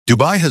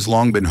Dubai has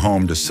long been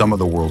home to some of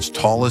the world's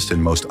tallest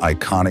and most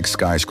iconic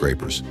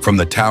skyscrapers, from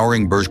the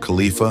towering Burj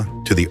Khalifa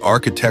to the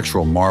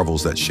architectural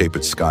marvels that shape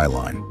its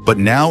skyline. But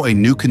now a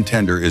new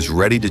contender is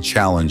ready to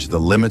challenge the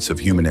limits of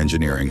human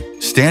engineering.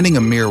 Standing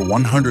a mere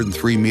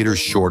 103 meters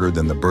shorter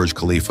than the Burj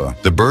Khalifa,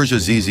 the Burj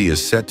Azizi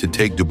is set to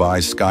take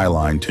Dubai's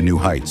skyline to new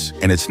heights.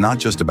 And it's not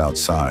just about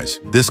size.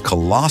 This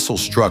colossal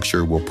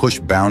structure will push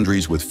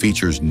boundaries with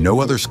features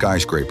no other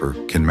skyscraper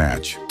can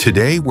match.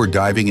 Today, we're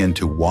diving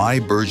into why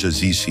Burj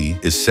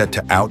Azizi is set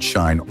to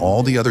outshine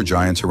all the other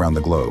giants around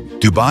the globe.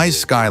 Dubai's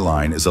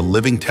skyline is a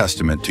living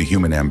testament to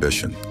human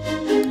ambition.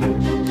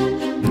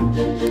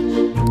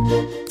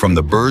 From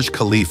the Burj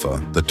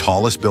Khalifa, the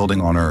tallest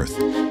building on Earth,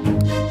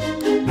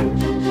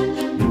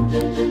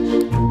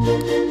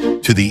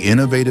 to the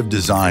innovative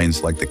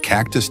designs like the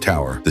Cactus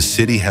Tower, the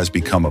city has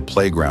become a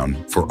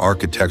playground for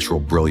architectural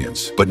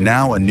brilliance. But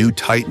now a new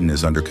titan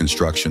is under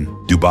construction.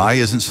 Dubai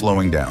isn't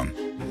slowing down.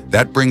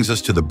 That brings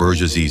us to the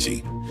Burj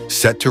Azizi.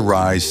 Set to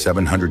rise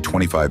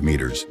 725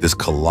 meters, this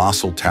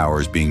colossal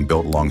tower is being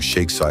built along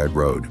Sheikh Zayed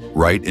Road,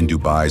 right in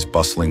Dubai's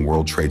bustling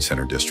World Trade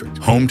Center district,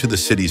 home to the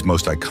city's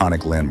most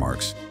iconic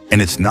landmarks. And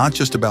it's not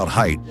just about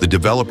height. The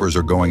developers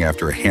are going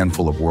after a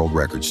handful of world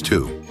records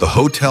too. The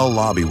hotel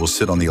lobby will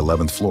sit on the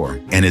 11th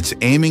floor, and it's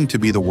aiming to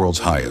be the world's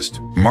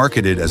highest.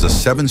 Marketed as a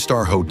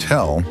 7-star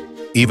hotel,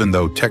 even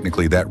though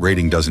technically that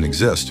rating doesn't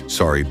exist,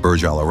 sorry,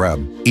 Burj Al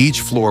Arab,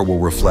 each floor will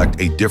reflect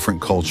a different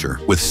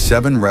culture, with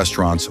 7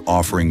 restaurants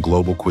offering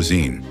global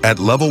cuisine. At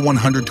level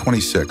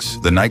 126,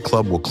 the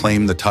nightclub will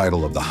claim the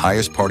title of the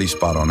highest party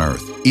spot on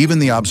Earth. Even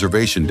the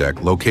observation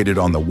deck, located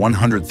on the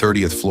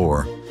 130th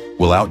floor,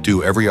 will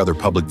outdo every other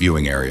public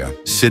viewing area,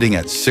 sitting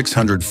at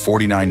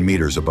 649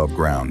 meters above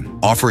ground,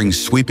 offering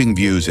sweeping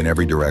views in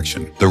every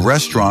direction. The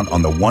restaurant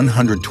on the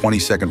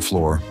 122nd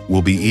floor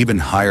will be even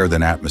higher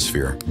than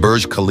Atmosphere,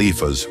 Burj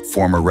Khalifa's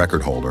former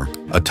record holder,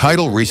 a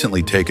title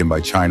recently taken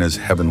by China's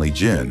Heavenly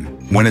Jinn.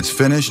 When it's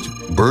finished,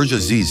 Burj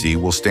Azizi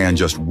will stand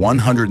just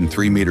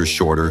 103 meters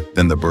shorter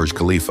than the Burj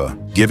Khalifa,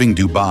 giving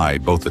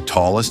Dubai both the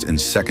tallest and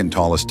second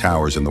tallest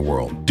towers in the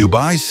world.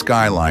 Dubai's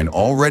skyline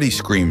already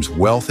screams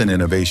wealth and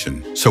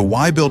innovation, so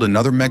why build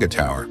another mega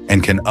tower?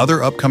 And can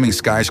other upcoming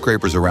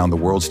skyscrapers around the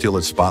world steal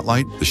its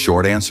spotlight? The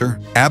short answer?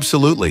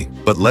 Absolutely.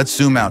 But let's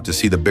zoom out to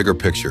see the bigger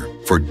picture.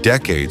 For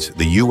decades,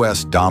 the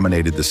US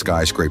dominated the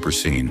skyscraper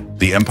scene.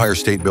 The Empire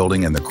State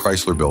Building and the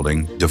Chrysler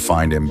Building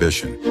defined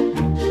ambition.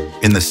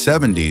 In the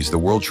 70s, the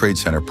World Trade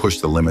Center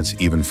pushed the limits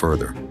even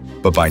further.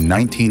 But by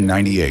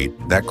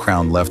 1998, that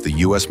crown left the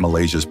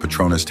US-Malaysia's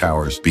Petronas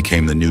Towers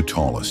became the new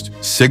tallest,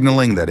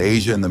 signaling that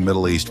Asia and the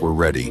Middle East were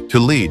ready to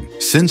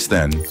lead. Since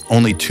then,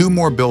 only 2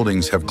 more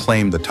buildings have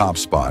claimed the top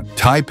spot: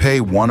 Taipei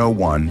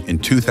 101 in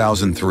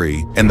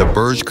 2003 and the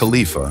Burj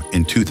Khalifa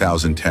in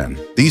 2010.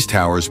 These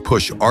towers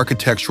push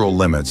architectural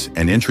limits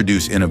and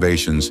introduce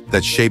innovations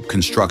that shape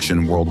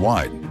construction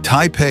worldwide.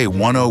 Taipei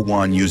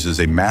 101 uses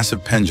a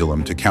massive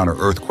pendulum to counter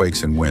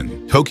earthquakes and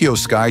wind.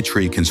 Tokyo's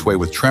Skytree can sway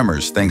with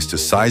tremors thanks to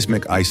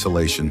seismic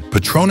isolation.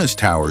 Petronas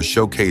Towers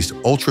showcased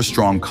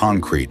ultra-strong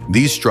concrete.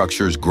 These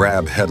structures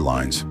grab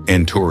headlines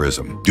and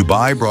tourism.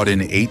 Dubai brought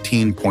in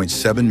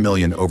 18.7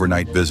 million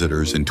overnight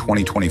visitors in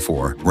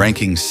 2024,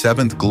 ranking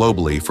 7th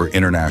globally for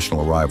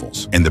international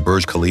arrivals. And the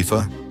Burj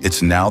Khalifa?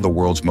 It's now the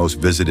world's most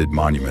visited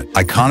monument.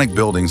 Iconic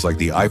buildings like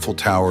the Eiffel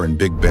Tower and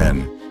Big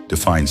Ben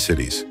define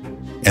cities.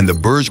 And the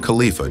Burj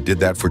Khalifa did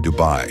that for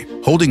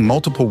Dubai. Holding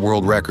multiple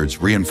world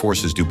records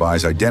reinforces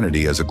Dubai's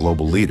identity as a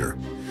global leader.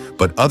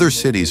 But other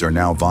cities are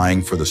now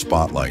vying for the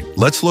spotlight.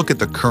 Let's look at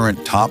the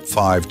current top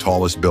 5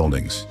 tallest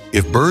buildings.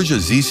 If Burj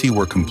Azizi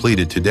were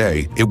completed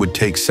today, it would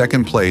take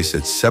second place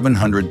at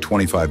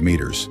 725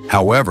 meters.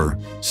 However,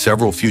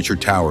 several future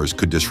towers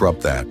could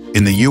disrupt that.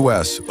 In the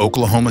US,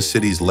 Oklahoma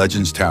City's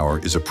Legends Tower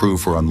is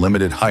approved for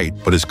unlimited height,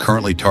 but is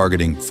currently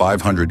targeting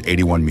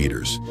 581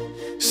 meters.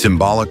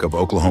 Symbolic of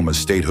Oklahoma's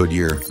statehood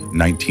year,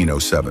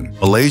 1907.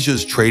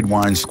 Malaysia's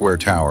Tradewine Square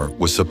Tower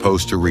was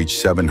supposed to reach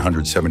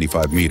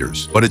 775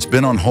 meters, but it's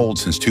been on hold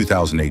since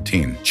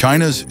 2018.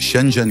 China's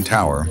Shenzhen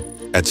Tower,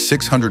 at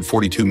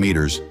 642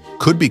 meters,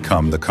 could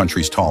become the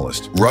country's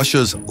tallest.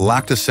 Russia's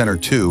Lakta Center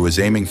 2 is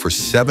aiming for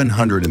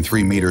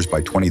 703 meters by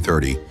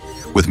 2030,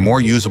 with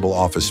more usable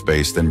office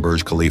space than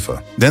Burj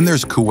Khalifa. Then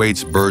there's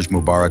Kuwait's Burj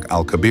Mubarak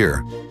Al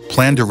Kabir,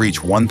 planned to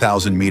reach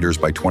 1,000 meters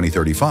by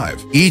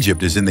 2035.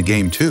 Egypt is in the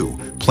game too,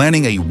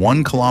 planning a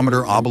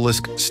 1-kilometer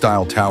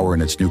obelisk-style tower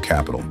in its new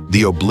capital,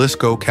 the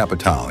Obelisco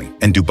Capitale.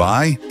 And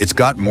Dubai? It's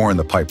got more in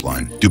the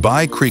pipeline.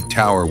 Dubai Creek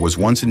Tower was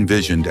once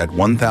envisioned at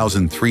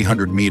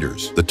 1,300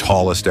 meters, the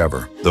tallest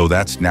ever, though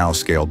that's now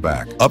scaled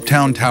back.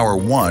 Uptown Tower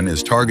 1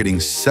 is targeting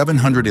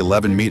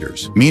 711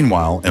 meters.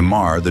 Meanwhile,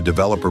 Emaar, the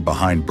developer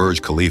behind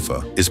Burj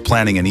Khalifa, is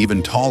planning an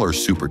even taller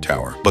super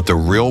tower. But the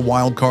real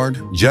wild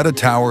card? Jeddah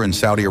Tower in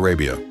Saudi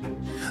Arabia,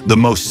 the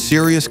most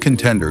serious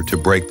contender to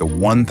break the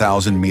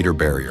 1,000-meter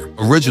barrier.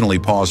 Originally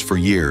paused for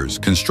years,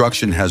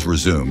 construction has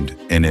resumed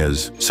and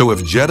is. So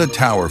if Jeddah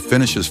Tower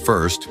finishes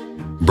first,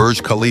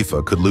 Burj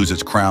Khalifa could lose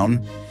its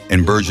crown,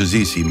 and Burj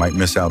Azizi might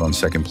miss out on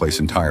second place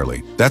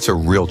entirely. That's a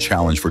real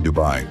challenge for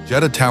Dubai.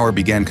 Jeddah Tower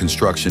began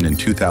construction in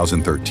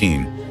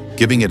 2013,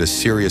 giving it a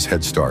serious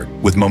head start.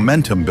 With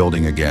momentum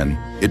building again,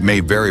 it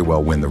may very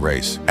well win the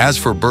race. As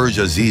for Burj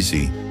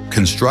Azizi,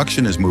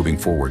 construction is moving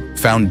forward.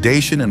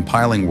 Foundation and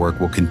piling work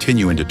will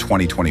continue into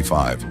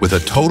 2025, with a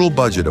total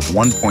budget of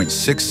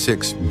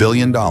 $1.66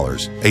 billion,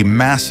 a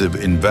massive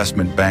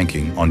investment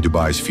banking on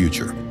Dubai's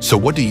future. So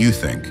what do you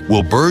think?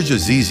 Will Burj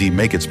Azizi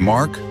make its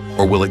mark,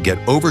 or will it get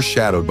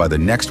overshadowed by the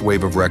next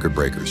wave of record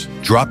breakers?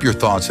 Drop your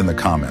thoughts in the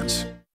comments.